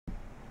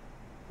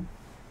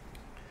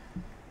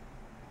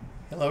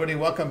Hello everybody,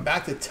 welcome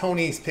back to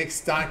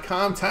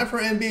Tony'sPicks.com. Time for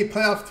NBA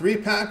Playoff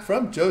 3-pack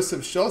from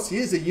Joseph Schultz. He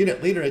is the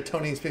unit leader at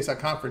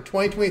Tony'sPicks.com for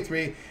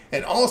 2023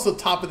 and also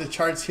top of the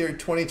charts here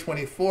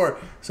 2024.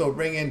 So we'll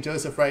bring in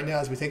Joseph right now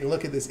as we take a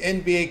look at this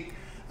NBA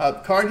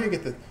card here,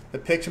 get the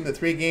picks from the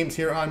 3 games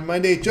here on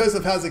Monday.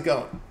 Joseph, how's it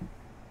going?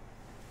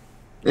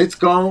 It's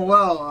going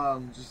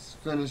well. Just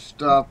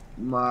finished up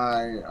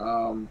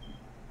my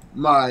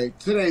my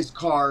today's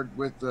card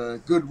with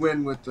a good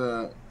win with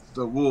the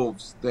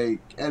Wolves. They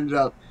ended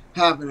up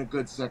having a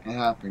good second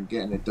half and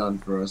getting it done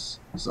for us.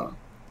 So,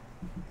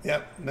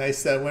 yep,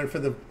 nice win for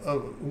the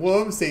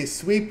Wolves. They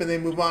sweep and they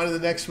move on to the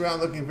next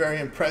round, looking very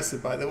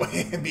impressive, by the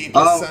way, and beating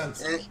the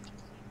Suns.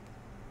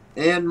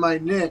 And my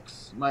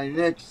Knicks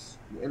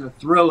in a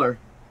thriller.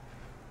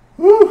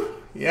 Woo!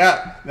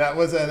 Yeah, that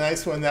was a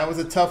nice one. That was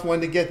a tough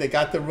one to get. They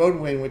got the road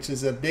win, which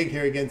is big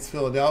here against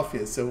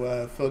Philadelphia.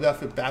 So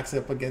Philadelphia backs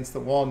up against the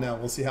wall now.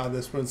 We'll see how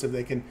this runs, if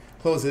they can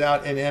close it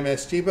out in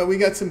MSG. But we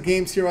got some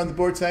games here on the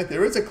board tonight.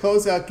 There is a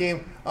closeout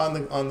game on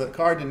the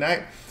card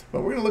tonight.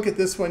 But we're going to look at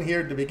this one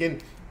here to begin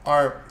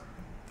our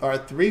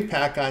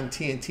 3-pack on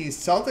TNT.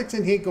 Celtics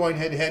and Heat going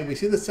head-to-head. We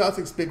see the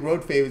Celtics big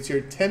road favorites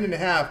here,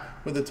 10.5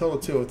 with a total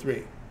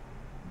 203.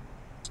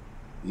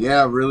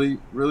 Yeah, really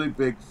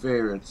big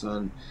favorites.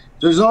 And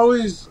there's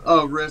always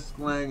a risk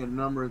laying a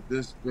number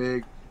this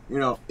big,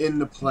 in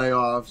the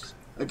playoffs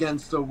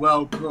against a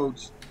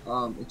well-coached,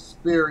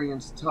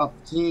 experienced, tough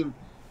team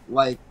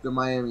like the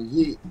Miami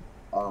Heat.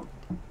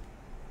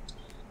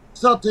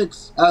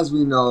 Celtics, as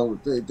we know,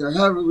 they're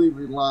heavily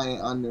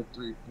reliant on their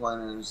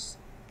three-pointers.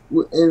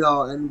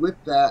 And with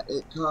that,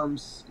 it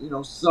comes,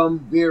 some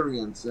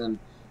variance. And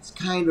it's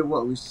kind of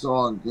what we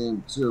saw in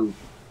Game 2.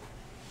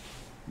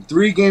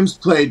 3 games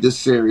played this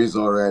series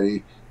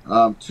already. 2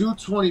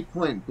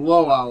 20-point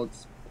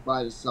blowouts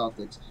by the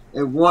Celtics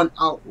and 1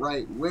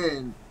 outright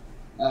win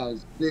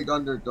as big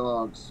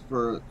underdogs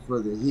for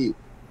the Heat.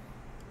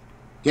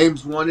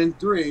 Games 1 and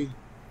 3,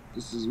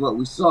 this is what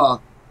we saw.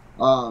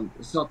 The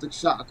Celtics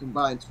shot a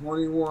combined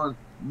 21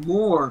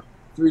 more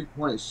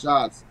 3-point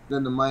shots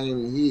than the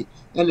Miami Heat,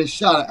 and they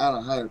shot it at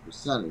a higher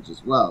percentage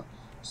as well.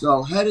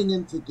 So heading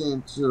into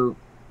Game 2,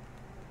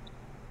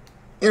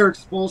 Eric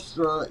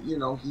Spoelstra,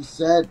 he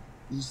said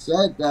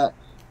that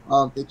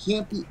they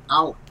can't be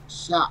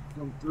outshot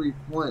from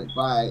 3-point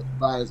by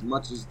as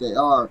much as they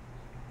are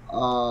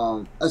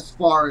as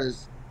far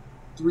as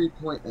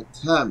 3-point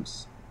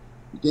attempts.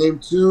 Game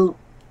 2,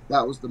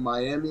 that was the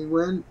Miami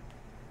win.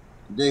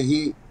 The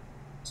Heat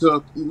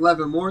took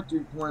 11 more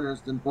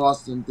 3-pointers than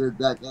Boston did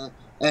that game,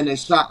 and they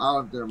shot out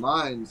of their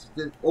minds,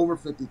 over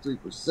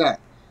 53%.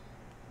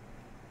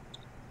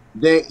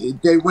 They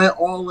went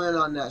all in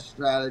on that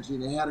strategy.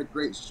 They had a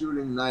great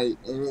shooting night,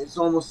 and it's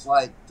almost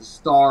like the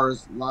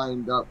stars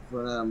lined up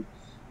for them,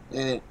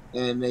 and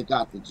they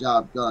got the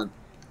job done.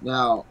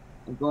 Now,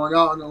 I'm going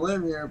out on a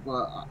limb here,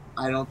 but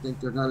I don't think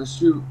they're going to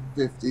shoot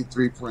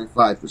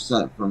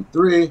 53.5% from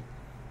 3.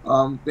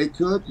 They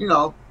could,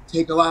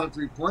 take a lot of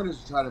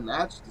 3-pointers to try to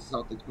match the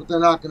Celtics, but they're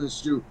not going to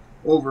shoot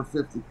over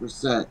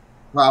 50%.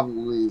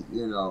 Probably,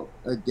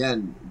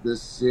 again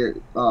this year,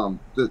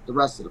 the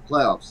rest of the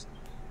playoffs.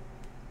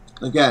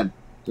 Again,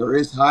 there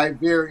is high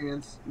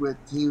variance with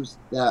teams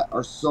that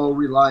are so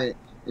reliant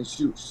and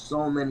shoot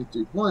so many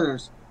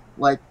 3-pointers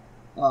like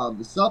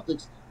the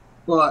Celtics,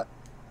 but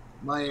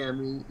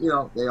Miami,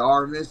 they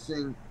are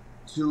missing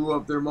 2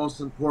 of their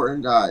most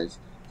important guys.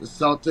 The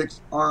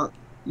Celtics aren't,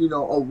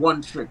 a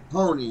one-trick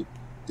pony.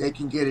 They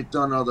can get it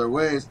done other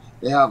ways.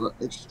 They have an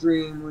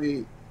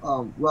extremely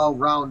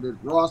well-rounded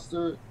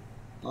roster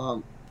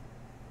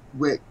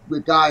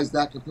with guys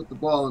that can put the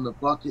ball in the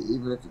bucket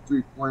even if the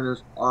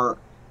 3-pointers aren't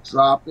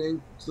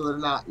dropping, so they're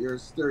not your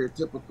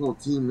stereotypical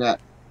team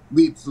that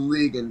leads the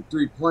league in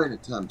 3-point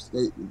attempts.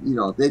 They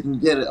can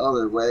get it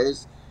other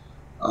ways.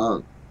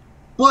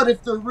 But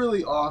if they're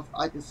really off,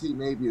 I can see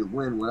maybe a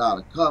win without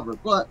a cover.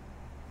 But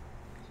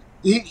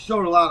the Heat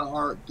showed a lot of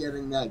heart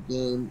getting that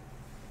game.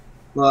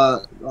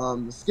 But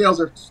the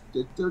scales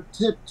they're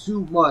tipped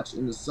too much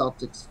in the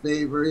Celtics'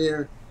 favor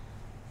here.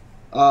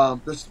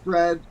 The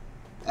spread,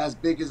 as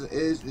big as it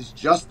is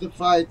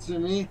justified to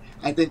me.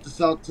 I think the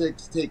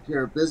Celtics take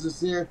care of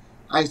business here.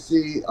 I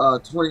see a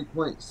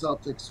 20-point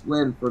Celtics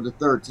win for the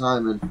 3rd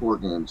time in 4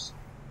 games.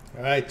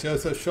 All right,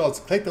 Joseph Schultz.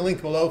 Click the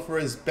link below for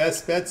his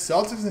best bet.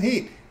 Celtics and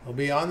Heat. He'll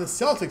be on the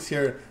Celtics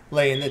here,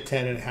 laying the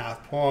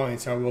 10.5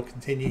 points. All right, we'll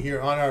continue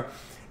here on our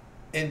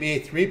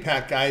NBA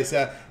 3-pack, guys.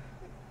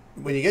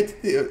 When you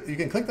get to you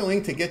can click the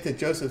link to get to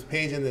Joseph's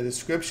page in the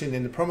description,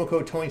 and the promo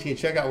code TonyT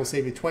checkout will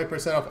save you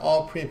 20% off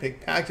all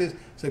pre-pick packages.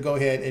 So go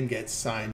ahead and get signed.